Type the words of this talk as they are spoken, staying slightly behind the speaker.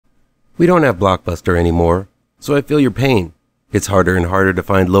We don't have Blockbuster anymore, so I feel your pain. It's harder and harder to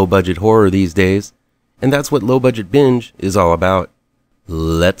find low-budget horror these days, and that's what Low Budget Binge is all about.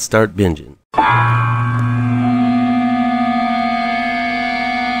 Let's start binging.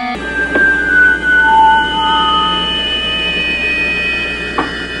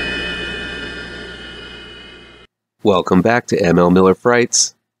 Welcome back to ML Miller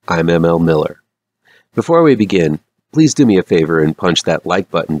Frights. I'm ML Miller. Before we begin, please do me a favor and punch that like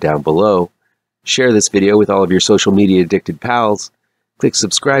button down below. Share this video with all of your social media addicted pals. Click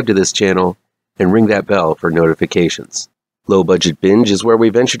subscribe to this channel and ring that bell for notifications. Low Budget Binge is where we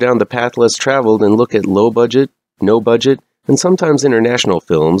venture down the path less traveled and look at low budget, no budget, and sometimes international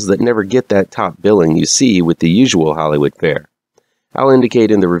films that never get that top billing you see with the usual Hollywood fare. I'll indicate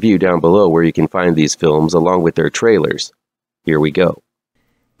in the review down below where you can find these films along with their trailers. Here we go.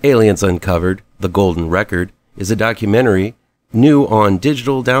 Aliens Uncovered, The Golden Record, is a documentary new on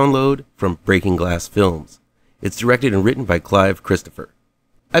digital download from Breaking Glass Films. It's directed and written by Clive Christopher.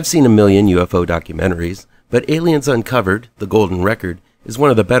 I've seen a million UFO documentaries, but Aliens Uncovered, The Golden Record, is one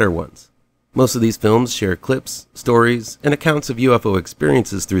of the better ones. Most of these films share clips, stories, and accounts of UFO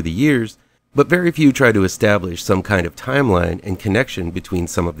experiences through the years, but very few try to establish some kind of timeline and connection between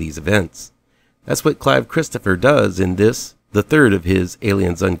some of these events. That's what Clive Christopher does in this, the third of his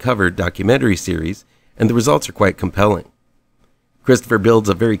Aliens Uncovered documentary series, and the results are quite compelling. Christopher builds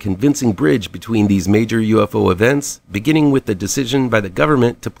a very convincing bridge between these major UFO events, beginning with the decision by the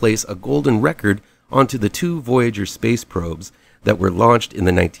government to place a golden record onto the two Voyager space probes that were launched in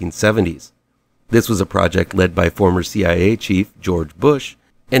the 1970s. This was a project led by former CIA chief George Bush,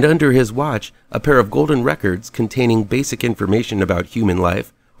 and under his watch, a pair of golden records containing basic information about human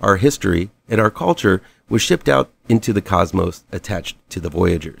life, our history, and our culture was shipped out into the cosmos attached to the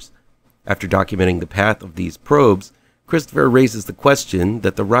Voyagers. After documenting the path of these probes, Christopher raises the question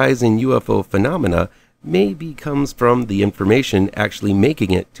that the rise in UFO phenomena maybe comes from the information actually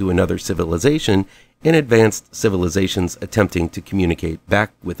making it to another civilization and advanced civilizations attempting to communicate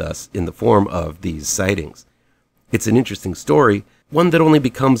back with us in the form of these sightings. It's an interesting story, one that only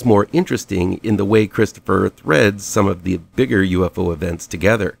becomes more interesting in the way Christopher threads some of the bigger UFO events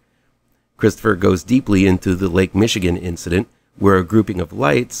together. Christopher goes deeply into the Lake Michigan incident, where a grouping of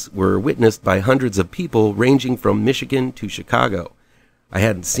lights were witnessed by hundreds of people ranging from Michigan to Chicago. I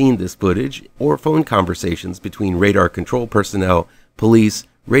hadn't seen this footage or phone conversations between radar control personnel, police,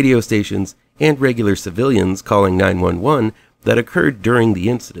 radio stations, and regular civilians calling 911 that occurred during the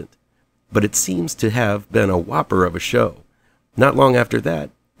incident. But it seems to have been a whopper of a show. Not long after that,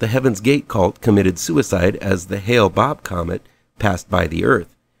 the Heaven's Gate cult committed suicide as the Hale-Bopp comet passed by the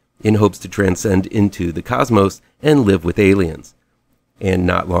Earth, in hopes to transcend into the cosmos and live with aliens. And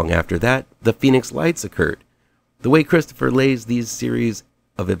not long after that, the Phoenix Lights occurred. The way Christopher lays these series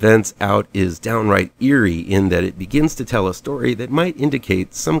of events out is downright eerie in that it begins to tell a story that might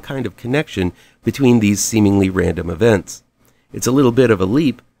indicate some kind of connection between these seemingly random events. It's a little bit of a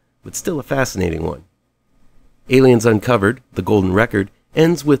leap, but still a fascinating one. Aliens Uncovered, The Golden Record,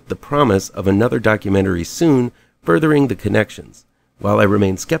 ends with the promise of another documentary soon, furthering the connections. While I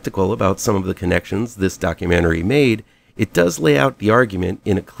remain skeptical about some of the connections this documentary made, it does lay out the argument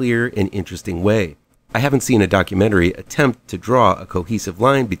in a clear and interesting way. I haven't seen a documentary attempt to draw a cohesive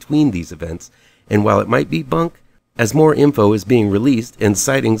line between these events, and while it might be bunk, as more info is being released and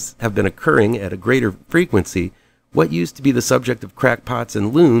sightings have been occurring at a greater frequency, what used to be the subject of crackpots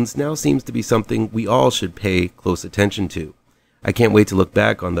and loons now seems to be something we all should pay close attention to. I can't wait to look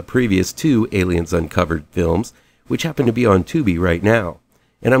back on the previous two Aliens Uncovered films, which happen to be on Tubi right now,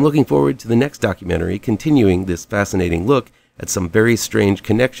 and I'm looking forward to the next documentary continuing this fascinating look at some very strange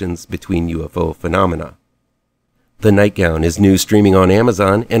connections between UFO phenomena. The Nightgown is new, streaming on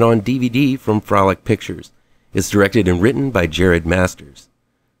Amazon and on DVD from Frolic Pictures. It's directed and written by Jared Masters.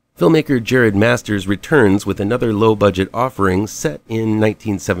 Filmmaker Jared Masters returns with another low-budget offering set in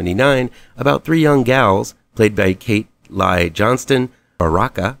 1979 about three young gals, played by Kate Lai Johnston,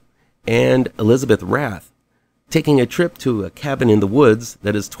 Baraka, and Elizabeth Rath, taking a trip to a cabin in the woods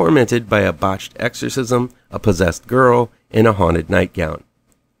that is tormented by a botched exorcism, a possessed girl, and a haunted nightgown.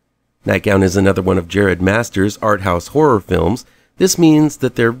 Nightgown is another one of Jared Masters' art house horror films. This means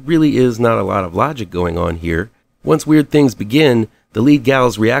that there really is not a lot of logic going on here. Once weird things begin, the lead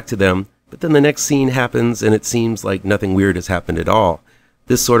gals react to them, but then the next scene happens and it seems like nothing weird has happened at all.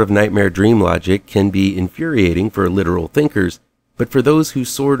 This sort of nightmare dream logic can be infuriating for literal thinkers, but for those who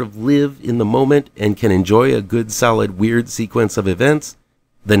sort of live in the moment and can enjoy a good solid weird sequence of events,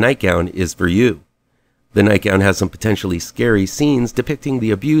 The Nightgown is for you. The Nightgown has some potentially scary scenes depicting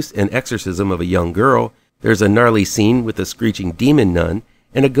the abuse and exorcism of a young girl. There's a gnarly scene with a screeching demon nun,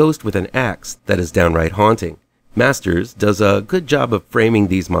 and a ghost with an axe that is downright haunting. Masters does a good job of framing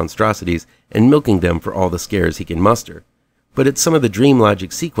these monstrosities and milking them for all the scares he can muster. But it's some of the dream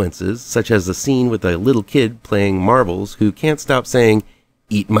logic sequences, such as the scene with a little kid playing marbles who can't stop saying,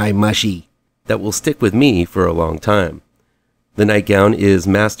 "Eat my mushy," that will stick with me for a long time. The Nightgown is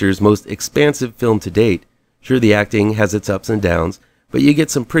Masters' most expansive film to date. Sure, the acting has its ups and downs, but you get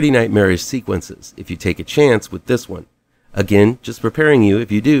some pretty nightmarish sequences if you take a chance with this one. Again, just preparing you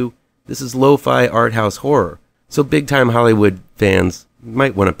if you do, this is lo-fi art house horror, so big-time Hollywood fans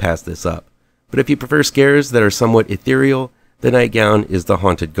might want to pass this up. But if you prefer scares that are somewhat ethereal, The Nightgown is the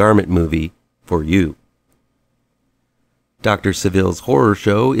haunted garment movie for you. Dr. Saville's horror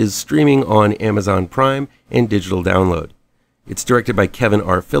show is streaming on Amazon Prime and digital download. It's directed by Kevin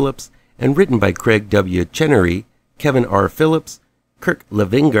R. Phipps and written by Craig W. Chenery, Kevin R. Phipps, Kirk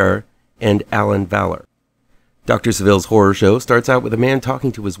Levingar, and Alan Valor. Dr. Saville's horror show starts out with a man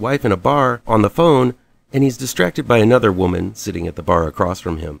talking to his wife in a bar on the phone, and he's distracted by another woman sitting at the bar across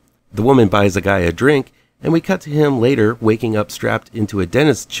from him. The woman buys a guy a drink, and we cut to him later waking up strapped into a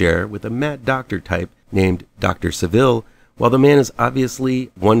dentist's chair with a mad doctor type named Dr. Saville. While the man is obviously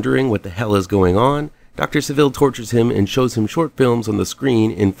wondering what the hell is going on, Dr. Saville tortures him and shows him short films on the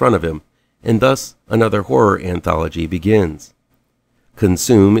screen in front of him, and thus another horror anthology begins.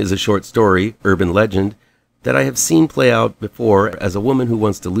 Consume is a short story, urban legend, that I have seen play out before as a woman who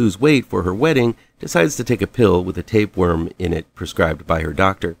wants to lose weight for her wedding decides to take a pill with a tapeworm in it prescribed by her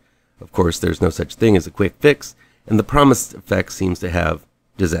doctor. Of course, there's no such thing as a quick fix, and the promised effect seems to have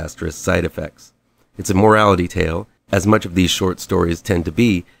disastrous side effects. It's a morality tale, as much of these short stories tend to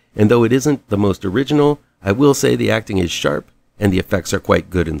be, and though it isn't the most original, I will say the acting is sharp, and the effects are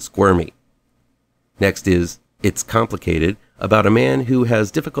quite good and squirmy. Next is It's Complicated, about a man who has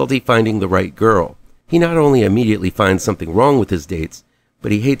difficulty finding the right girl. He not only immediately finds something wrong with his dates,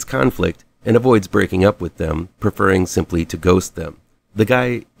 but he hates conflict and avoids breaking up with them, preferring simply to ghost them. The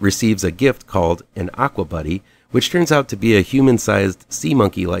guy receives a gift called an aqua buddy, which turns out to be a human-sized sea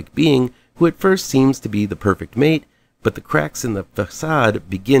monkey-like being who at first seems to be the perfect mate, but the cracks in the facade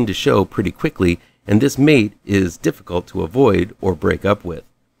begin to show pretty quickly, and this mate is difficult to avoid or break up with.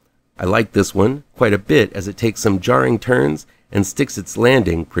 I like this one quite a bit as it takes some jarring turns and sticks its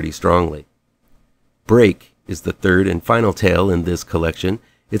landing pretty strongly. Break is the third and final tale in this collection.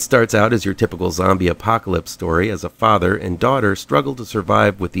 It starts out as your typical zombie apocalypse story as a father and daughter struggle to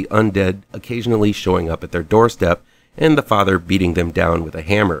survive with the undead occasionally showing up at their doorstep and the father beating them down with a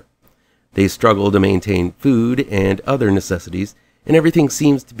hammer. They struggle to maintain food and other necessities, and everything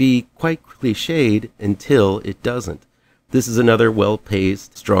seems to be quite cliched until it doesn't. This is another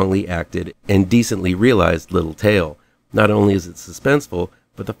well-paced, strongly acted, and decently realized little tale. Not only is it suspenseful,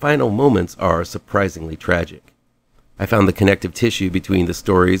 but the final moments are surprisingly tragic. I found the connective tissue between the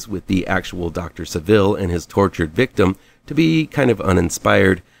stories with the actual Dr. Saville and his tortured victim to be kind of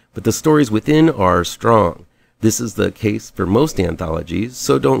uninspired, but the stories within are strong. This is the case for most anthologies,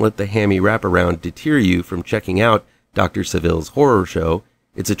 so don't let the hammy wraparound deter you from checking out Dr. Saville's horror show.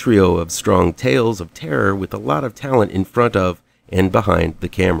 It's a trio of strong tales of terror with a lot of talent in front of and behind the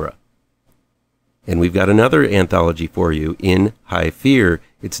camera. And we've got another anthology for you, In High Fear.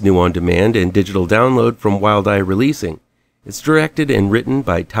 It's new on demand and digital download from Wild Eye Releasing. It's directed and written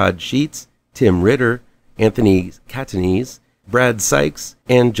by Todd Sheets, Tim Ritter, Anthony Catanese, Brad Sykes,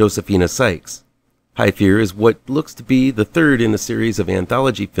 and Josephina Sykes. High Fear is what looks to be the third in a series of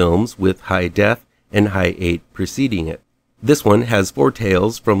anthology films with High Death and High 8 preceding it. This one has 4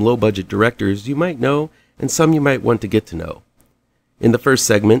 tales from low-budget directors you might know and some you might want to get to know. In the first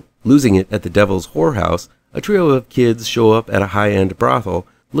segment, Losing It at the Devil's Whorehouse, a trio of kids show up at a high-end brothel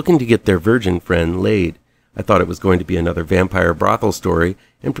looking to get their virgin friend laid. I thought it was going to be another vampire brothel story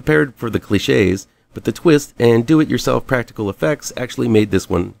and prepared for the cliches, but the twist and do-it-yourself practical effects actually made this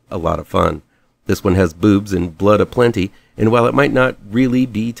one a lot of fun. This one has boobs and blood aplenty, and while it might not really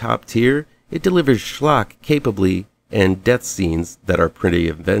be top tier, it delivers schlock capably and death scenes that are pretty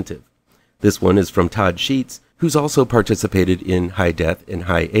inventive. This one is from Todd Sheets, who's also participated in High Death and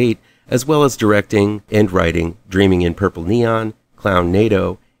High 8, as well as directing and writing Dreaming in Purple Neon, Clown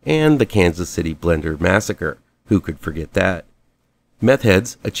NATO, and the Kansas City Blender Massacre. Who could forget that? Meth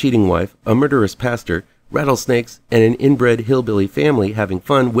heads, a cheating wife, a murderous pastor, rattlesnakes, and an inbred hillbilly family having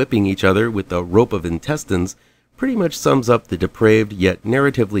fun whipping each other with a rope of intestines pretty much sums up the depraved yet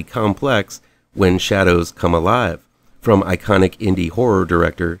narratively complex When Shadows Come Alive, from iconic indie horror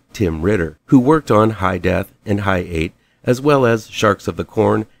director Tim Ritter, who worked on High Death and High 8, as well as Sharks of the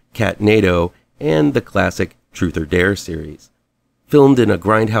Corn, Cat NATO, and the classic Truth or Dare series. Filmed in a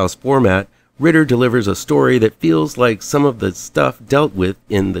grindhouse format, Ritter delivers a story that feels like some of the stuff dealt with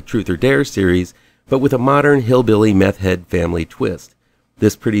in the Truth or Dare series, but with a modern hillbilly meth head family twist.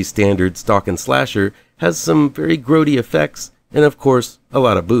 This pretty standard stalk and slasher has some very grody effects and, of course, a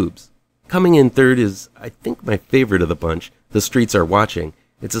lot of boobs. Coming in third is, I think, my favorite of the bunch, The Streets Are Watching.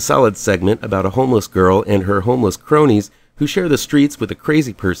 It's a solid segment about a homeless girl and her homeless cronies who share the streets with a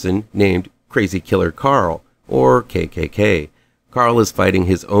crazy person named Crazy Killer Carl, or KKK. Carl is fighting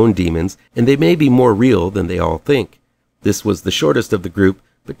his own demons, and they may be more real than they all think. This was the shortest of the group,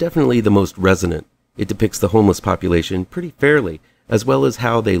 but definitely the most resonant. It depicts the homeless population pretty fairly, as well as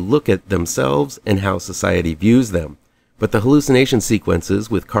how they look at themselves and how society views them. But the hallucination sequences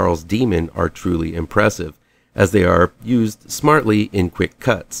with Carl's demon are truly impressive, as they are used smartly in quick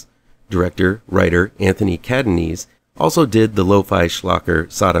cuts. Director, writer Anthony Catanese also did the lo-fi schlocker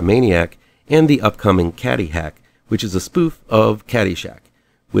Sodomaniac and the upcoming Caddy Hack, which is a spoof of Caddyshack,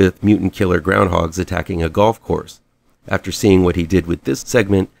 with mutant killer groundhogs attacking a golf course. After seeing what he did with this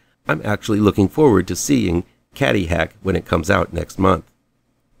segment, I'm actually looking forward to seeing Caddy Hack when it comes out next month.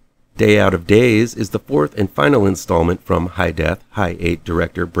 Day Out of Days is the fourth and final installment from High Death, High 8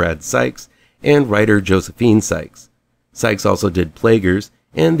 director Brad Sykes and writer Josephina Sykes. Sykes also did Plaguers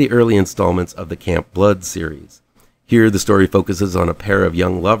and the early installments of the Camp Blood series. Here the story focuses on a pair of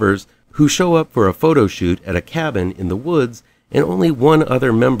young lovers who show up for a photo shoot at a cabin in the woods, and only one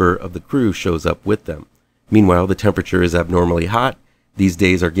other member of the crew shows up with them. Meanwhile, the temperature is abnormally hot, these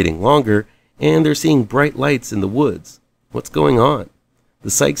days are getting longer, and they're seeing bright lights in the woods. What's going on? The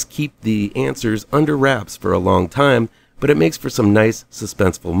Sykes keep the answers under wraps for a long time, but it makes for some nice,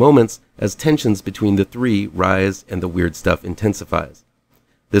 suspenseful moments as tensions between the three rise and the weird stuff intensifies.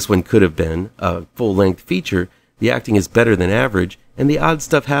 This one could have been a full-length feature. The acting is better than average, and the odd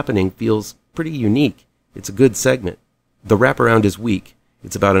stuff happening feels pretty unique. It's a good segment. The wraparound is weak.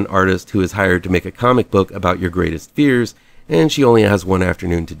 It's about an artist who is hired to make a comic book about your greatest fears, and she only has one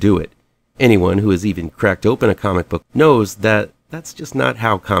afternoon to do it. Anyone who has even cracked open a comic book knows that that's just not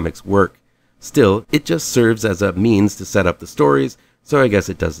how comics work. Still, it just serves as a means to set up the stories, so I guess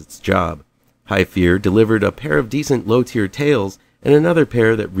it does its job. High Fear delivered a pair of decent low-tier tales, and another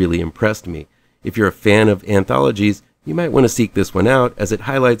pair that really impressed me. If you're a fan of anthologies, you might want to seek this one out, as it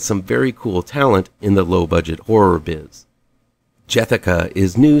highlights some very cool talent in the low-budget horror biz. JETHICA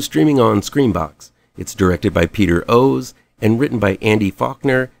is new, streaming on Screambox. It's directed by Pete Ohs and written by Andy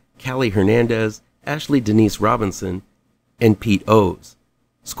Faulkner, Callie Hernandez, Ashley Denise Robinson, and Pete Ohs.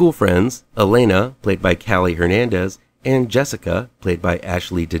 School friends, Elena, played by Callie Hernandez, and Jessica, played by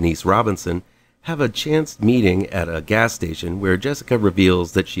Ashley Denise Robinson, have a chance meeting at a gas station where Jessica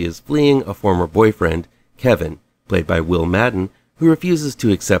reveals that she is fleeing a former boyfriend, Kevin, played by Will Madden, who refuses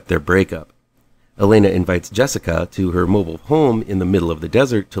to accept their breakup. Elena invites Jessica to her mobile home in the middle of the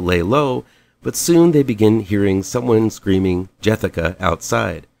desert to lay low, but soon they begin hearing someone screaming JETHICA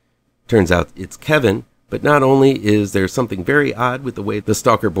outside. Turns out it's Kevin, but not only is there something very odd with the way the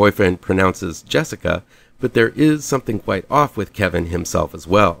stalker boyfriend pronounces Jessica, but there is something quite off with Kevin himself as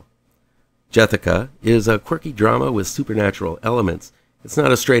well. JETHICA is a quirky drama with supernatural elements. It's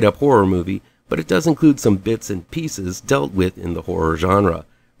not a straight-up horror movie, but it does include some bits and pieces dealt with in the horror genre.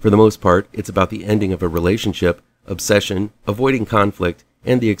 For the most part, it's about the ending of a relationship, obsession, avoiding conflict,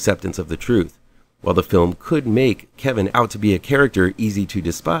 and the acceptance of the truth. While the film could make Kevin out to be a character easy to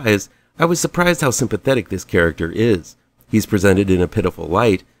despise, I was surprised how sympathetic this character is. He's presented in a pitiful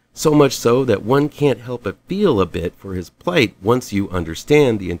light, so much so that one can't help but feel a bit for his plight once you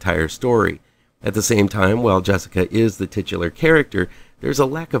understand the entire story. At the same time, while Jessica is the titular character, there's a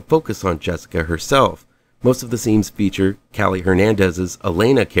lack of focus on Jessica herself. Most of the scenes feature Callie Hernandez's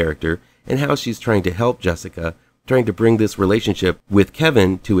Elena character and how she's trying to help Jessica, trying to bring this relationship with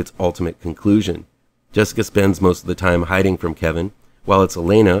Kevin to its ultimate conclusion. Jessica spends most of the time hiding from Kevin, while it's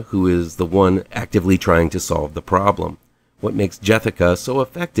Elena who is the one actively trying to solve the problem. What makes JETHICA so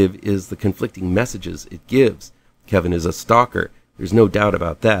effective is the conflicting messages it gives. Kevin is a stalker, there's no doubt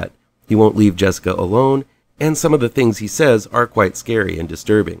about that. He won't leave Jessica alone, and some of the things he says are quite scary and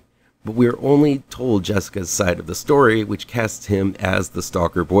disturbing. But we're only told Jessica's side of the story, which casts him as the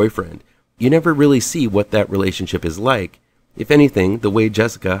stalker boyfriend. You never really see what that relationship is like. If anything, the way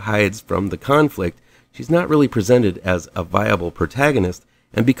Jessica hides from the conflict, she's not really presented as a viable protagonist,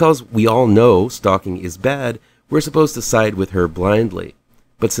 and because we all know stalking is bad, we're supposed to side with her blindly.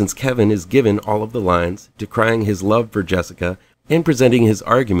 But since Kevin is given all of the lines, decrying his love for Jessica, and presenting his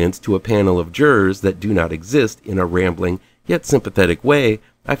arguments to a panel of jurors that do not exist in a rambling yet sympathetic way,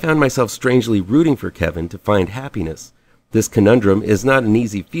 I found myself strangely rooting for Kevin to find happiness. This conundrum is not an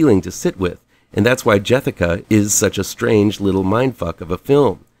easy feeling to sit with, and that's why JETHICA is such a strange little mindfuck of a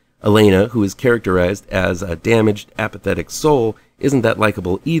film. Elena, who is characterized as a damaged, apathetic soul, isn't that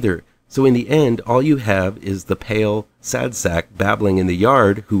likable either, so in the end, all you have is the pale, sad sack babbling in the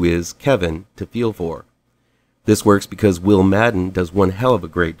yard who is Kevin to feel for. This works because Will Madden does one hell of a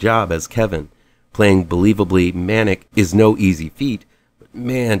great job as Kevin. Playing believably manic is no easy feat, but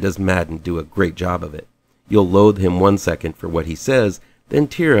man does Madden do a great job of it. You'll loathe him one second for what he says, then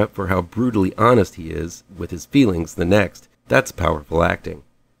tear up for how brutally honest he is with his feelings the next. That's powerful acting.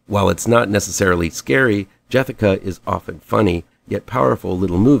 While it's not necessarily scary, Jethica is often funny, yet powerful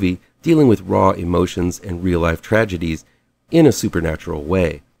little movie dealing with raw emotions and real-life tragedies in a supernatural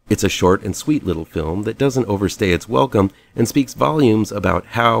way. It's a short and sweet little film that doesn't overstay its welcome and speaks volumes about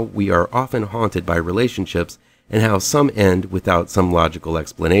how we are often haunted by relationships and how some end without some logical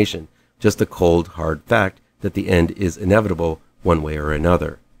explanation, just a cold, hard fact that the end is inevitable one way or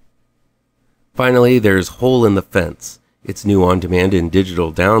another. Finally, there's Hole in the Fence. It's new on demand and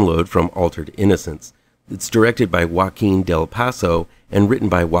digital download from Altered Innocence. It's directed by Joaquin Del Paso and written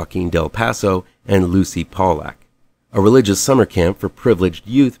by Joaquin Del Paso and Lucy Pollack. A religious summer camp for privileged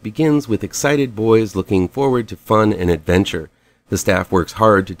youth begins with excited boys looking forward to fun and adventure. The staff works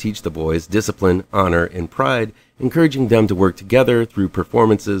hard to teach the boys discipline, honor, and pride, encouraging them to work together through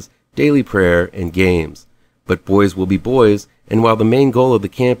performances, daily prayer, and games. But boys will be boys, and while the main goal of the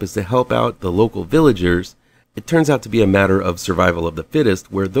camp is to help out the local villagers, it turns out to be a matter of survival of the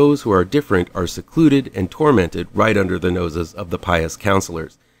fittest, where those who are different are secluded and tormented right under the noses of the pious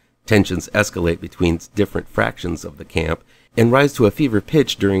counselors. Tensions escalate between different fractions of the camp and rise to a fever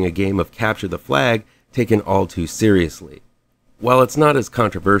pitch during a game of capture the flag taken all too seriously. While it's not as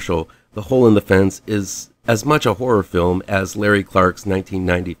controversial, The Hole in the Fence is as much a horror film as Larry Clark's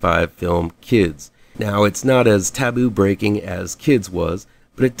 1995 film Kids. Now, it's not as taboo-breaking as Kids was,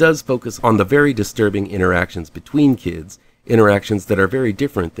 but it does focus on the very disturbing interactions between kids, interactions that are very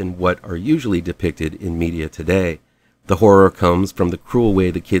different than what are usually depicted in media today. The horror comes from the cruel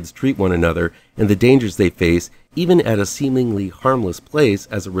way the kids treat one another and the dangers they face, even at a seemingly harmless place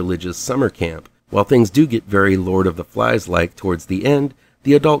as a religious summer camp. While things do get very Lord of the Flies-like towards the end,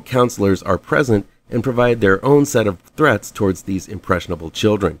 the adult counselors are present and provide their own set of threats towards these impressionable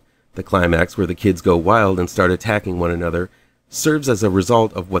children. The climax, where the kids go wild and start attacking one another, serves as a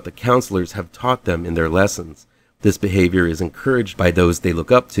result of what the counselors have taught them in their lessons. This behavior is encouraged by those they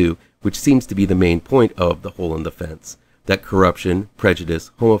look up to, which seems to be the main point of The Hole in the Fence. That corruption,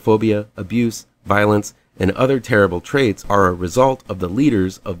 prejudice, homophobia, abuse, violence, and other terrible traits are a result of the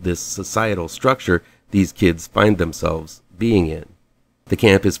leaders of this societal structure these kids find themselves being in. The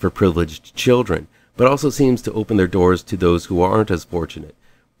camp is for privileged children, but also seems to open their doors to those who aren't as fortunate.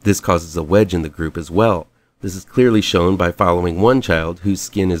 This causes a wedge in the group as well. This is clearly shown by following one child whose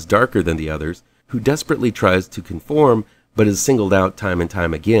skin is darker than the others, who desperately tries to conform but is singled out time and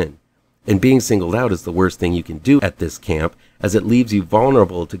time again. And being singled out is the worst thing you can do at this camp, as it leaves you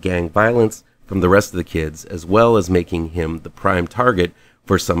vulnerable to gang violence from the rest of the kids, as well as making him the prime target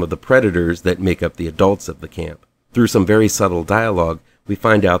for some of the predators that make up the adults of the camp. Through some very subtle dialogue, we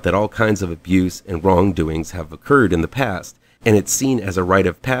find out that all kinds of abuse and wrongdoings have occurred in the past, and it's seen as a rite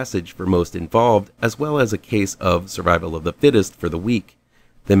of passage for most involved, as well as a case of survival of the fittest for the weak.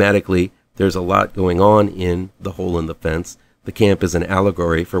 Thematically, there's a lot going on in The Hole in the Fence. The camp is an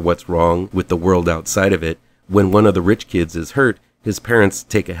allegory for what's wrong with the world outside of it. When one of the rich kids is hurt, his parents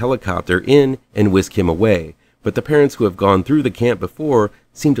take a helicopter in and whisk him away, but the parents who have gone through the camp before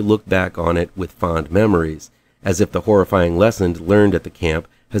seem to look back on it with fond memories, as if the horrifying lesson learned at the camp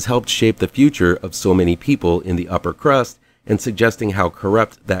has helped shape the future of so many people in the upper crust, and suggesting how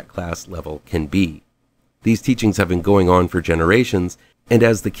corrupt that class level can be. These teachings have been going on for generations, and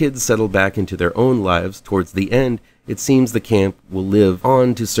as the kids settle back into their own lives towards the end, it seems the camp will live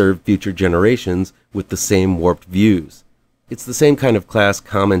on to serve future generations with the same warped views. It's the same kind of class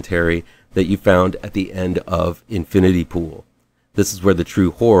commentary that you found at the end of Infinity Pool. This is where the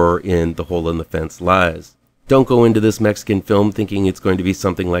true horror in The Hole in the Fence lies. Don't go into this Mexican film thinking it's going to be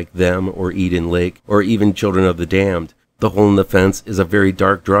something like Them or Eden Lake or even Children of the Damned. The Hole in the Fence is a very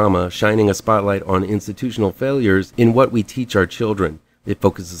dark drama shining a spotlight on institutional failures in what we teach our children. It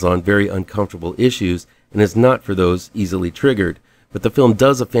focuses on very uncomfortable issues and is not for those easily triggered, but the film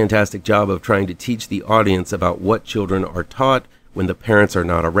does a fantastic job of trying to teach the audience about what children are taught when the parents are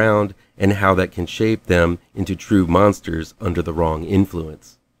not around and how that can shape them into true monsters under the wrong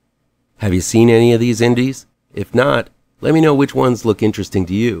influence. Have you seen any of these indies? If not, let me know which ones look interesting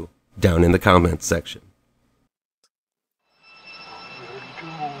to you down in the comments section.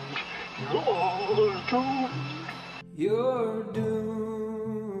 You're doomed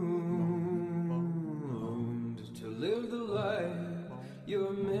to live the life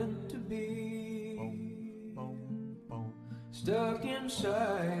you're meant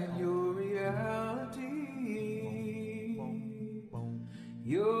inside your reality.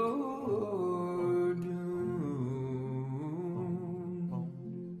 You're doomed.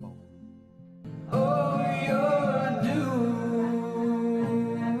 Oh, you're doomed.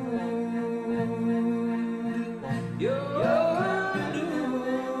 You're doomed.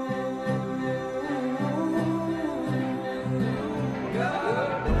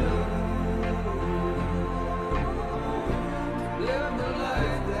 You're doomed. Live the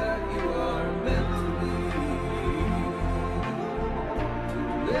life that you are meant to lead.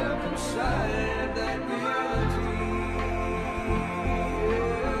 Live inside that reality.